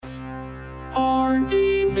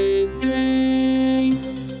Hardee Midday.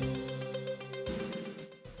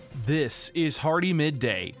 This is Hardee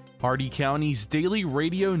Midday, Hardee County's daily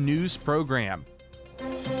radio news program.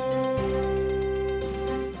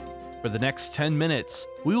 For the next 10 minutes,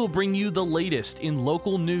 we will bring you the latest in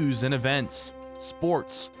local news and events,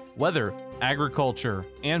 sports, weather, agriculture,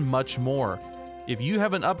 and much more. If you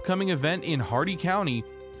have an upcoming event in Hardee County,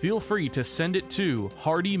 feel free to send it to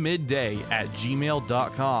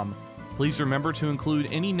hardeemidday@gmail.com. Please remember to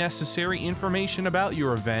include any necessary information about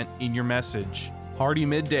your event in your message. Hardee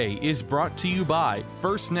Midday is brought to you by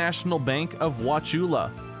First National Bank of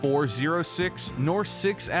Wauchula, 406 North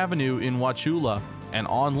 6th Avenue in Wauchula, and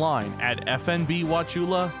online at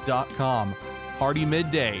fnbwauchula.com. Hardee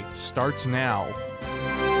Midday starts now.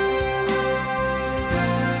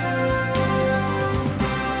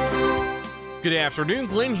 Good afternoon,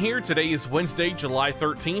 Glenn here. Today is Wednesday, July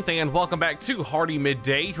 13th, and welcome back to Hardee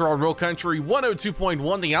Midday here on Real Country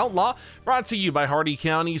 102.1 The Outlaw, brought to you by Hardee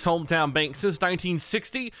County's hometown bank since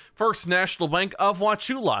 1960, First National Bank of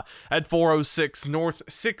Wauchula at 406 North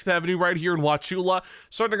 6th Avenue right here in Wauchula.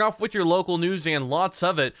 Starting off with your local news and lots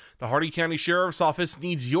of it, the Hardee County Sheriff's Office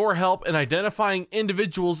needs your help in identifying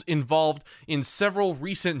individuals involved in several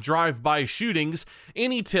recent drive-by shootings.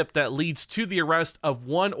 Any tip that leads to the arrest of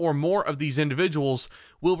one or more of these individuals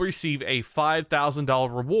will receive a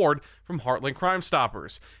 $5,000 reward from Heartland Crime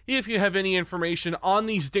Stoppers. If you have any information on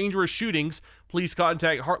these dangerous shootings, please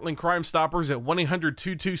contact Heartland Crime Stoppers at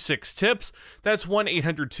 1-800-226-TIPS. That's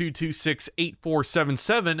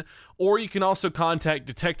 1-800-226-8477. Or you can also contact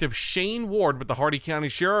Detective Shane Ward with the Hardee County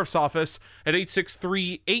Sheriff's Office at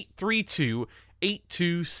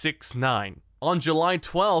 863-832-8269. On July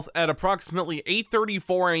 12th, at approximately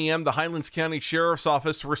 8:34 a.m., the Highlands County Sheriff's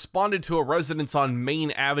Office responded to a residence on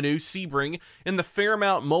Main Avenue, Sebring, in the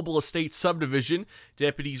Fairmount Mobile Estate subdivision.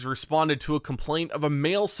 Deputies responded to a complaint of a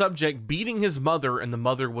male subject beating his mother, and the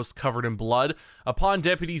mother was covered in blood. Upon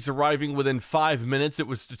deputies arriving within 5 minutes, it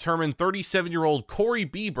was determined 37-year-old Corey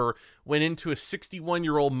Bieber went into a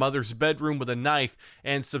 61-year-old mother's bedroom with a knife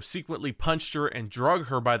and subsequently punched her and drug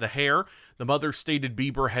her by the hair. The mother stated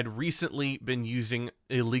Bieber had recently been using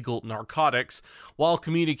illegal narcotics. While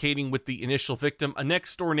communicating with the initial victim, a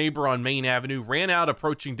next-door neighbor on Main Avenue ran out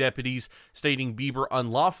approaching deputies, stating Bieber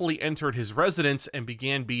unlawfully entered his residence and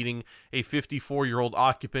began beating a 54-year-old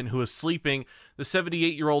occupant who was sleeping. The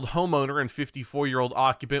 78-year-old homeowner and 54-year-old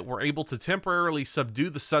occupant were able to temporarily subdue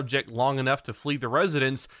the subject long enough to flee the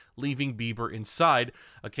residence, leaving Bieber inside.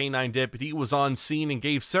 A K-9 deputy was on scene and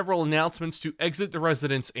gave several announcements to exit the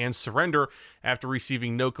residence and surrender. After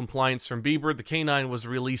receiving no compliance from Bieber, the K-9 was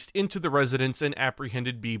released into the residence and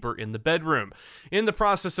apprehended Bieber in the bedroom. In the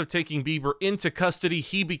process of taking Bieber into custody,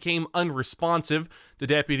 he became unresponsive. The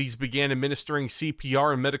deputies began administering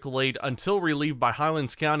CPR and medical aid until relieved by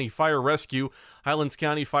Highlands County Fire Rescue. Highlands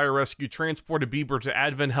County Fire Rescue transported Bieber to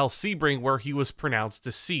Advent Health Sebring, where he was pronounced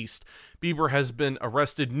deceased. Bieber has been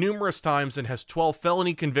arrested numerous times and has 12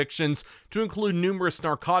 felony convictions, to include numerous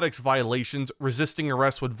narcotics violations, resisting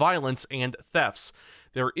arrest with violence, and thefts.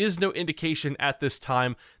 There is no indication at this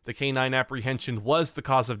time the K-9 apprehension was the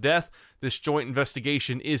cause of death. This joint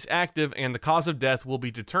investigation is active, and the cause of death will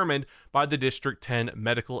be determined by the District 10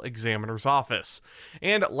 Medical Examiner's Office.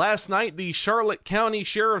 And last night, the Charlotte County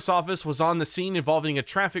Sheriff's Office was on the scene involving a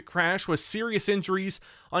traffic crash with serious injuries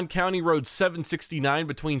on County Road 769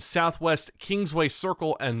 between Southwest Kingsway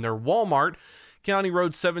Circle and their Walmart. County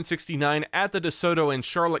Road 769 at the DeSoto and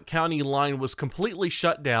Charlotte County line was completely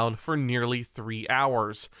shut down for nearly 3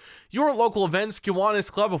 hours. Your local events,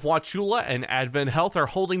 Kiwanis Club of Wauchula and Advent Health, are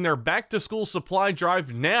holding their back-to-school supply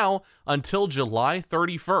drive now until July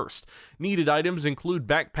 31st. Needed items include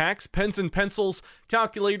backpacks, pens and pencils,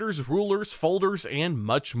 calculators, rulers, folders, and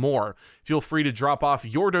much more. Feel free to drop off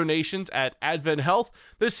your donations at Advent Health,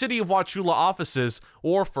 the City of Wauchula offices,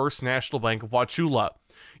 or First National Bank of Wauchula.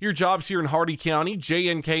 Your jobs here in Hardee County: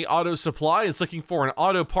 J&K Auto Supply is looking for an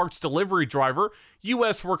auto parts delivery driver.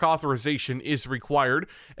 U.S. work authorization is required.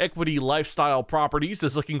 Equity Lifestyle Properties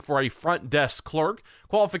is looking for a front desk clerk.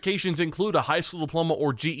 Qualifications include a high school diploma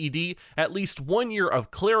or GED, at least 1 year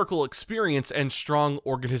of clerical experience, and strong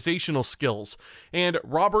organizational skills. And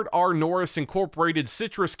Robert R. Norris Incorporated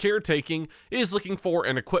Citrus Caretaking is looking for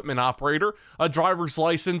an equipment operator. A driver's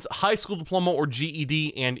license, high school diploma or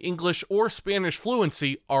GED, and English or Spanish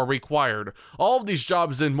fluency are required. All of these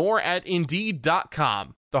jobs and more at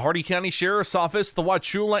Indeed.com. The Hardee County Sheriff's Office, the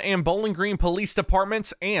Wauchula and Bowling Green Police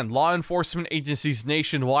Departments, and law enforcement agencies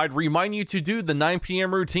nationwide remind you to do the 9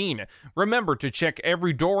 p.m. routine. Remember to check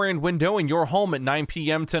every door and window in your home at 9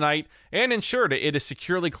 p.m. tonight and ensure that it is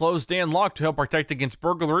securely closed and locked to help protect against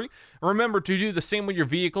burglary. Remember to do the same with your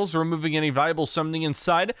vehicles, removing any valuables from the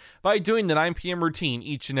inside. By doing the 9 p.m. routine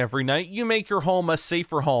each and every night, you make your home a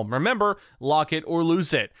safer home. Remember, lock it or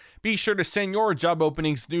lose it. Be sure to send your job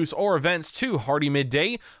openings, news, or events to Hardee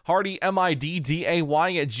Midday, Hardee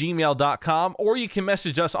MIDDAY at gmail.com, or you can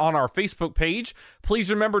message us on our Facebook page.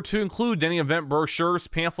 Please remember to include any event brochures,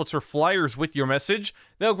 pamphlets, or flyers with your message.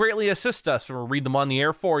 They'll greatly assist us, and we'll read them on the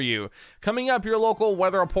air for you. Coming up, your local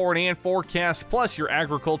weather report and forecast, plus your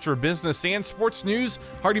agriculture, business, and sports news.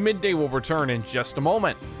 Hardee Midday will return in just a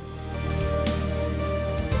moment.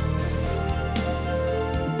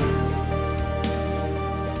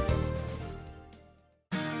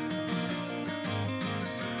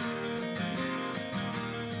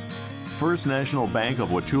 First National Bank of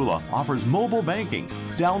Wauchula offers mobile banking.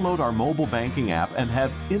 Download our mobile banking app and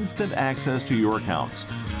have instant access to your accounts.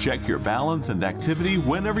 Check your balance and activity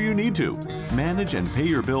whenever you need to. Manage and pay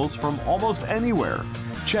your bills from almost anywhere.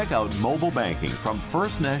 Check out mobile banking from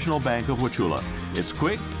First National Bank of Wauchula. It's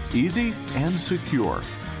quick, easy, and secure.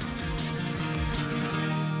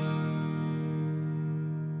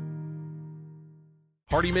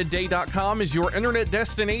 HardeeMidday.com is your internet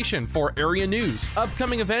destination for area news,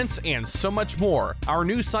 upcoming events, and so much more. Our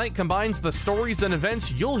news site combines the stories and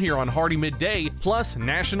events you'll hear on Hardee Midday, plus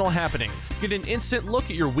national happenings. Get an instant look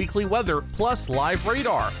at your weekly weather, plus live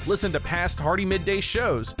radar. Listen to past Hardee Midday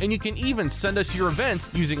shows, and you can even send us your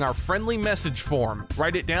events using our friendly message form.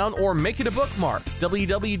 Write it down or make it a bookmark.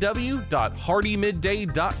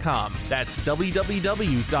 www.HardeeMidday.com. That's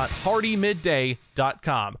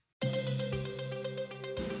www.HardeeMidday.com.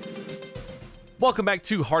 Welcome back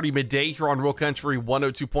to Hardee Midday here on Real Country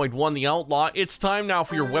 102.1 The Outlaw. It's time now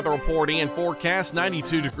for your weather report and forecast.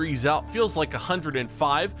 92 degrees out, feels like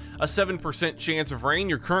 105, a 7% chance of rain.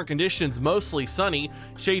 Your current conditions mostly sunny.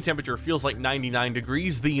 Shade temperature feels like 99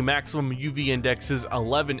 degrees. The maximum UV index is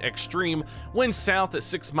 11 extreme. Wind south at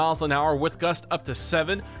 6 miles an hour with gust up to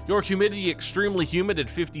 7. Your humidity extremely humid at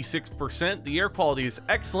 56%. The air quality is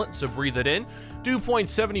excellent, so breathe it in. Dew point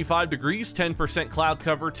 75 degrees, 10% cloud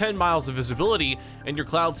cover, 10 miles of visibility, and your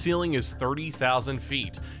cloud ceiling is 30,000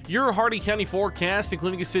 feet. Your Hardee County forecast,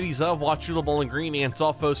 including the cities of Wauchula, Bowling Green, and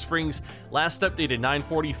Sulphur Springs, last updated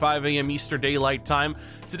 9:45 a.m. Eastern Daylight Time.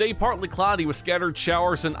 Today, partly cloudy with scattered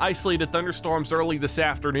showers and isolated thunderstorms early this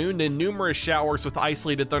afternoon, and numerous showers with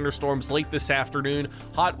isolated thunderstorms late this afternoon.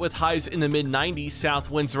 Hot with highs in the mid-90s, south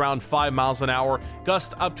winds around 5 miles an hour,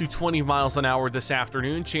 gust up to 20 miles an hour this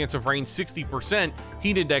afternoon, chance of rain 60%,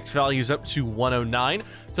 heat index values up to 109.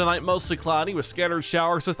 Tonight, mostly cloudy with scattered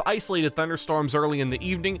showers with isolated thunderstorms early in the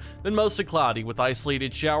evening, then mostly cloudy with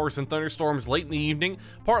isolated showers and thunderstorms late in the evening,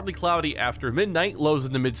 partly cloudy after midnight, lows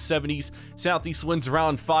in the mid-70s, southeast winds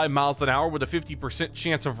around 5 miles an hour with a 50%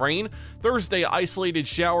 chance of rain. Thursday, isolated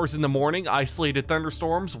showers in the morning, isolated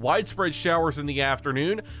thunderstorms, widespread showers in the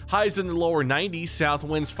afternoon, highs in the lower 90s, south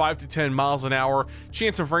winds 5 to 10 miles an hour,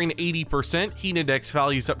 chance of rain 80%, heat index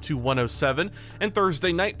values up to 107, and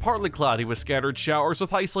Thursday night, partly cloudy with scattered showers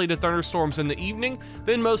with isolated thunderstorms in the evening,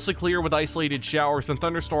 then mostly clear with isolated showers and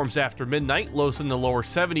thunderstorms after midnight, lows in the lower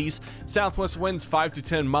 70s, southwest winds 5 to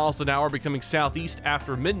 10 miles an hour becoming southeast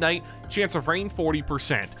after midnight, chance of rain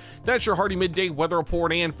 40%. That's your Hardee Midday weather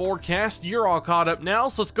report and forecast. You're all caught up now,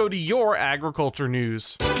 so let's go to your agriculture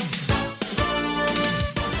news.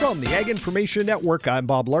 From the Ag Information Network, I'm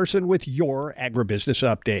Bob Larson with your Agribusiness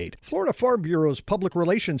Update. Florida Farm Bureau's public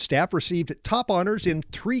relations staff received top honors in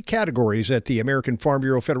 3 categories at the American Farm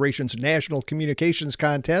Bureau Federation's National Communications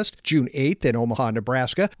Contest, June 8th in Omaha,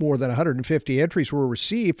 Nebraska. More than 150 entries were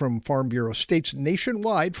received from Farm Bureau states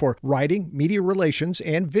nationwide for writing, media relations,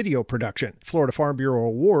 and video production. Florida Farm Bureau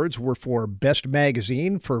awards were for Best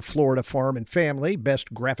Magazine for Florida Farm and Family,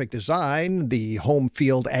 Best Graphic Design, the Home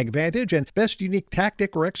Field AgVantage, and Best Unique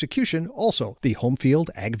Tactic or Execution, also the Home Field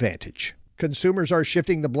AgVantage. Consumers are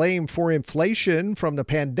shifting the blame for inflation from the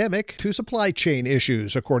pandemic to supply chain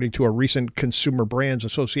issues, according to a recent Consumer Brands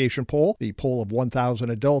Association poll. The poll of 1,000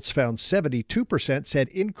 adults found 72% said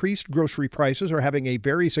increased grocery prices are having a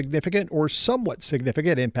very significant or somewhat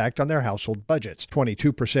significant impact on their household budgets.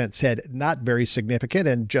 22% said not very significant,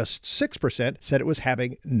 and just 6% said it was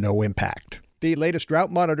having no impact. The latest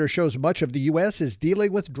drought monitor shows much of the U.S. is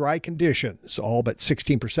dealing with dry conditions. All but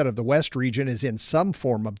 16% of the West region is in some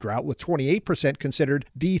form of drought, with 28% considered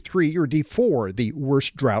D3 or D4, the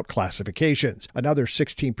worst drought classifications. Another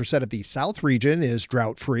 16% of the South region is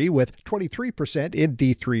drought-free, with 23% in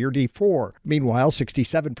D3 or D4. Meanwhile,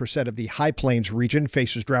 67% of the High Plains region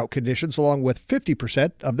faces drought conditions, along with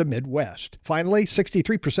 50% of the Midwest. Finally,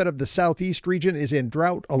 63% of the Southeast region is in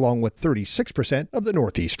drought, along with 36% of the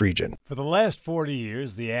Northeast region. For the last 40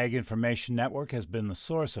 years, the Ag Information Network has been the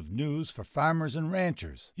source of news for farmers and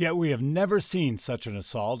ranchers. Yet we have never seen such an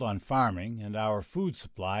assault on farming and our food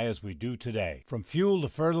supply as we do today. From fuel to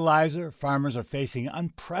fertilizer, farmers are facing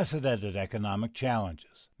unprecedented economic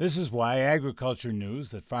challenges. This is why agriculture news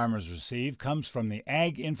that farmers receive comes from the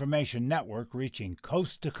Ag Information Network, reaching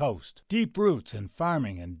coast to coast. Deep roots in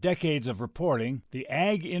farming and decades of reporting, the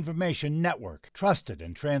Ag Information Network, trusted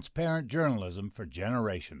and transparent journalism for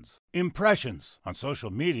generations. Impressions. On social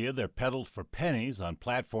media, they're peddled for pennies on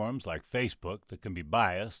platforms like Facebook that can be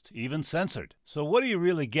biased, even censored. So what are you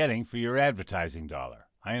really getting for your advertising dollar?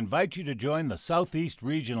 I invite you to join the Southeast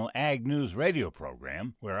Regional Ag News radio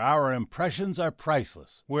program, where our impressions are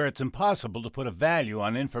priceless, where it's impossible to put a value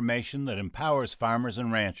on information that empowers farmers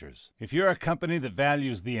and ranchers. If you're a company that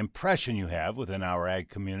values the impression you have within our ag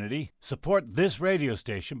community, support this radio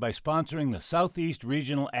station by sponsoring the Southeast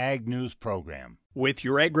Regional Ag News program. With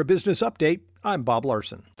your agribusiness update, I'm Bob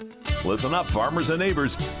Larson. Listen up, farmers and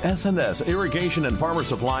neighbors. S&S Irrigation and Farmer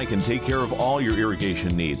Supply can take care of all your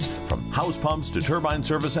irrigation needs, from house pumps to turbine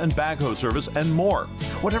service and backhoe service and more.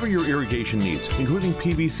 Whatever your irrigation needs, including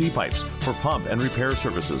PVC pipes for pump and repair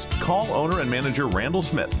services, call owner and manager Randall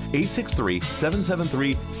Smith,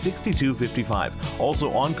 863-773-6255. Also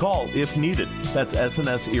on call if needed. That's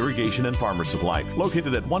S&S Irrigation and Farmer Supply,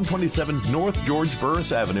 located at 127 North George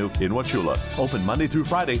Burris Avenue in Wauchula. Open Monday through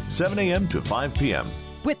Friday, 7 a.m. to 5 p.m.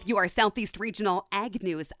 With your Southeast Regional Ag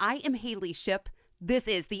News, I am Haley Ship. This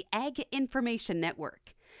is the Ag Information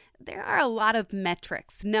Network. There are a lot of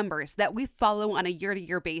metrics, numbers that we follow on a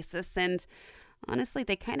year-to-year basis, and honestly,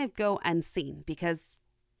 they kind of go unseen because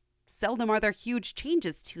seldom are there huge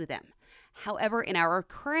changes to them. However, in our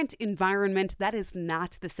current environment, that is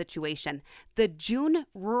not the situation. The June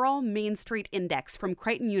Rural Main Street Index from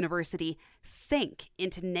Creighton University sank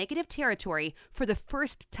into negative territory for the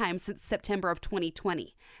first time since September of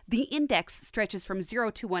 2020. The index stretches from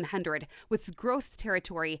 0 to 100, with growth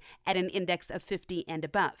territory at an index of 50 and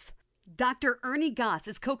above. Dr. Ernie Goss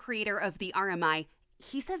is co-creator of the RMI.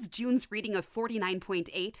 He says June's reading of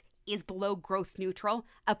 49.8 is below growth neutral,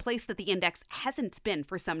 a place that the index hasn't been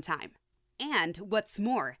for some time. And what's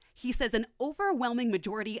more, he says an overwhelming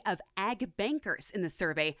majority of ag bankers in the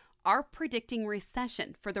survey are predicting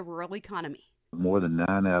recession for the rural economy. More than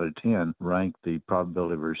 9 out of 10 rank the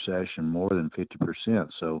probability of recession more than 50%.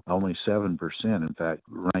 So only 7%, in fact,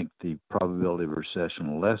 rank the probability of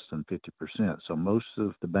recession less than 50%. So most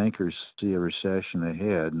of the bankers see a recession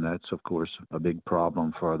ahead, and that's, of course, a big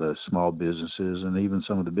problem for the small businesses and even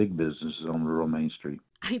some of the big businesses on rural Main Street.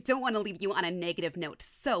 I don't want to leave you on a negative note.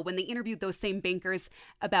 So when they interviewed those same bankers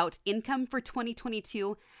about income for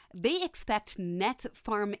 2022, they expect net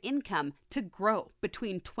farm income to grow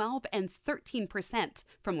between 12 and 13%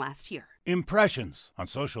 from last year. Impressions. On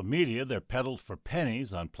social media, they're peddled for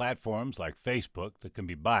pennies on platforms like Facebook that can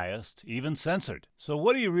be biased, even censored. So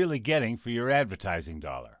what are you really getting for your advertising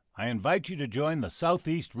dollar? I invite you to join the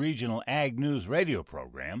Southeast Regional Ag News radio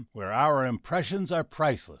program, where our impressions are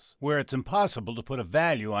priceless, where it's impossible to put a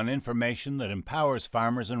value on information that empowers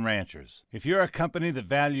farmers and ranchers. If you're a company that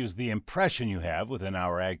values the impression you have within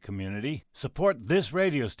our ag community, support this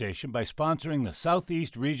radio station by sponsoring the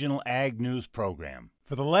Southeast Regional Ag News program.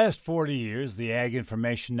 For the last 40 years, the Ag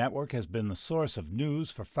Information Network has been the source of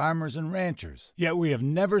news for farmers and ranchers. Yet we have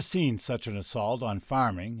never seen such an assault on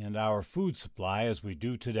farming and our food supply as we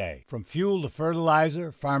do today. From fuel to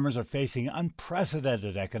fertilizer, farmers are facing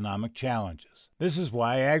unprecedented economic challenges. This is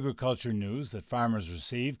why agriculture news that farmers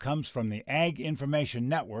receive comes from the Ag Information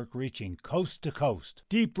Network, reaching coast to coast.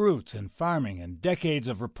 Deep roots in farming and decades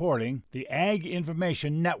of reporting, the Ag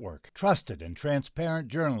Information Network, trusted and transparent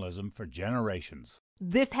journalism for generations.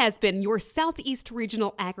 This has been your Southeast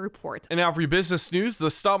Regional Ag Report. And now for your business news, the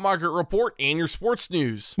stock market report, and your sports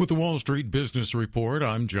news. With the Wall Street Business Report,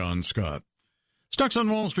 I'm John Scott. Stocks on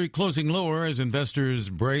Wall Street closing lower as investors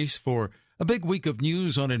brace for a big week of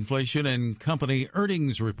news on inflation and company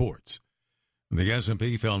earnings reports. The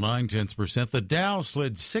S&P fell 0.9%, the Dow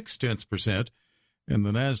slid 0.6%, and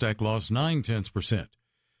the Nasdaq lost 0.9%.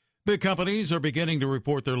 Big companies are beginning to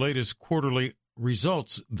report their latest quarterly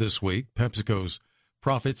results this week. PepsiCo's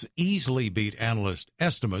profits easily beat analyst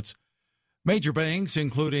estimates. Major banks,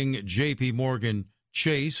 including J.P. Morgan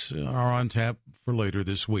Chase, are on tap for later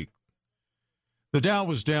this week. The Dow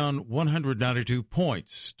was down 192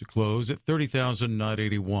 points to close at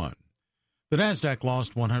 30,981. The Nasdaq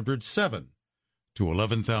lost 107 to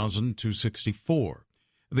 11,264.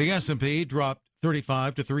 The S&P dropped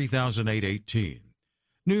 35 to 3,818.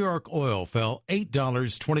 New York oil fell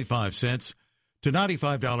 $8.25 to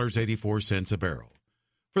 $95.84 a barrel.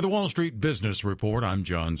 For the Wall Street Business Report, I'm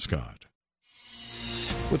John Scott.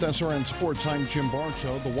 With SRN Sports, I'm Jim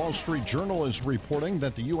Bartow. The Wall Street Journal is reporting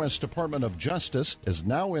that the U.S. Department of Justice is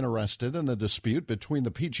now interested in the dispute between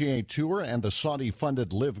the PGA Tour and the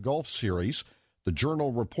Saudi-funded LIV Golf Series. The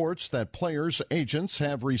Journal reports that players' agents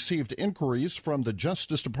have received inquiries from the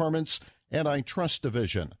Justice Department's Antitrust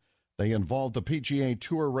Division. They involve the PGA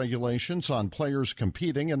Tour regulations on players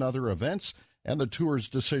competing in other events and the Tour's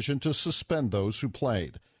decision to suspend those who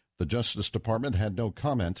played. The Justice Department had no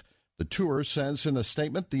comment. The Tour says in a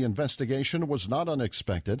statement the investigation was not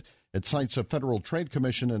unexpected. It cites a Federal Trade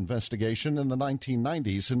Commission investigation in the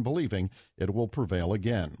 1990s in believing it will prevail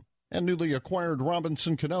again. And newly acquired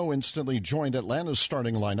Robinson Cano instantly joined Atlanta's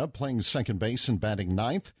starting lineup, playing second base and batting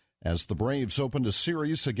ninth, as the Braves opened a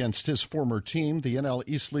series against his former team, the NL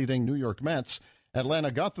East leading New York Mets. Atlanta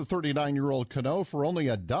got the 39-year-old Cano for only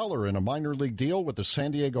 $1 in a minor league deal with the San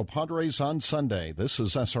Diego Padres on Sunday. This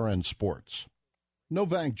is SRN Sports.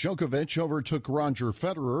 Novak Djokovic overtook Roger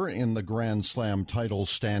Federer in the Grand Slam title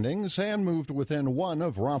standings and moved within one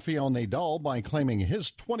of Rafael Nadal by claiming his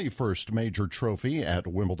 21st major trophy at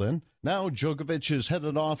Wimbledon. Now Djokovic is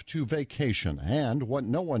headed off to vacation, and what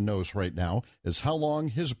no one knows right now is how long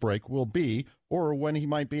his break will be or when he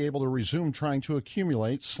might be able to resume trying to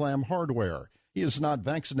accumulate slam hardware. He is not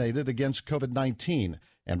vaccinated against COVID-19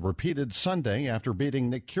 and repeated Sunday after beating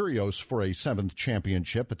Nick Kyrgios for a 7th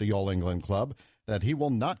championship at the All England Club that he will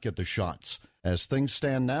not get the shots. As things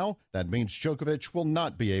stand now, that means Djokovic will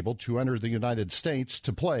not be able to enter the United States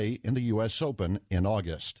to play in the U.S. Open in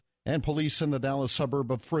August. And police in the Dallas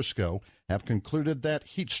suburb of Frisco have concluded that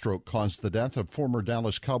heat stroke caused the death of former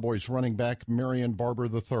Dallas Cowboys running back Marion Barber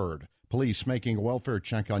III. Police making a welfare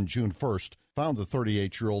check on June 1st found the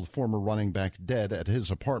 38-year-old former running back dead at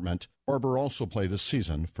his apartment. Barber also played a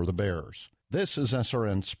season for the Bears. This is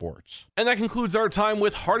SRN Sports. And that concludes our time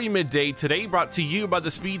with Hardee Midday today, brought to you by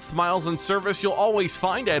the speed, smiles, and service you'll always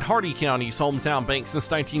find at Hardee County's hometown bank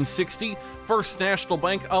since 1960, First National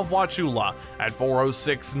Bank of Wauchula at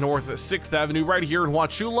 406 North 6th Avenue right here in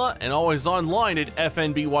Wauchula, and always online at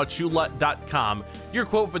fnbwauchula.com. Your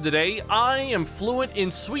quote for today: I am fluent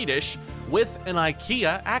in Swedish with an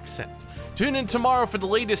IKEA accent. Tune in tomorrow for the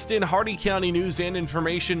latest in Hardee County news and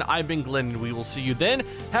information. I've been Glenn, and we will see you then.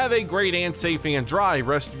 Have a great and safe and dry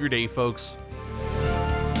rest of your day, folks.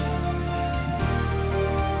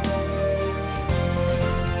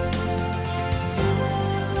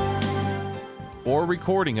 For a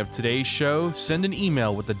recording of today's show, send an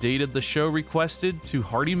email with the date of the show requested to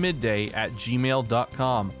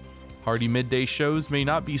hardeemidday@gmail.com. Hardee Midday shows may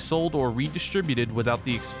not be sold or redistributed without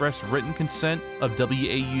the express written consent of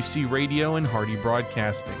WAUC Radio and Hardee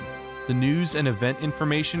Broadcasting. The news and event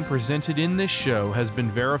information presented in this show has been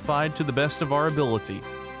verified to the best of our ability.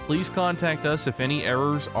 Please contact us if any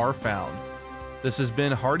errors are found. This has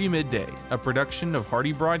been Hardee Midday, a production of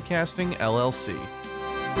Hardee Broadcasting, LLC.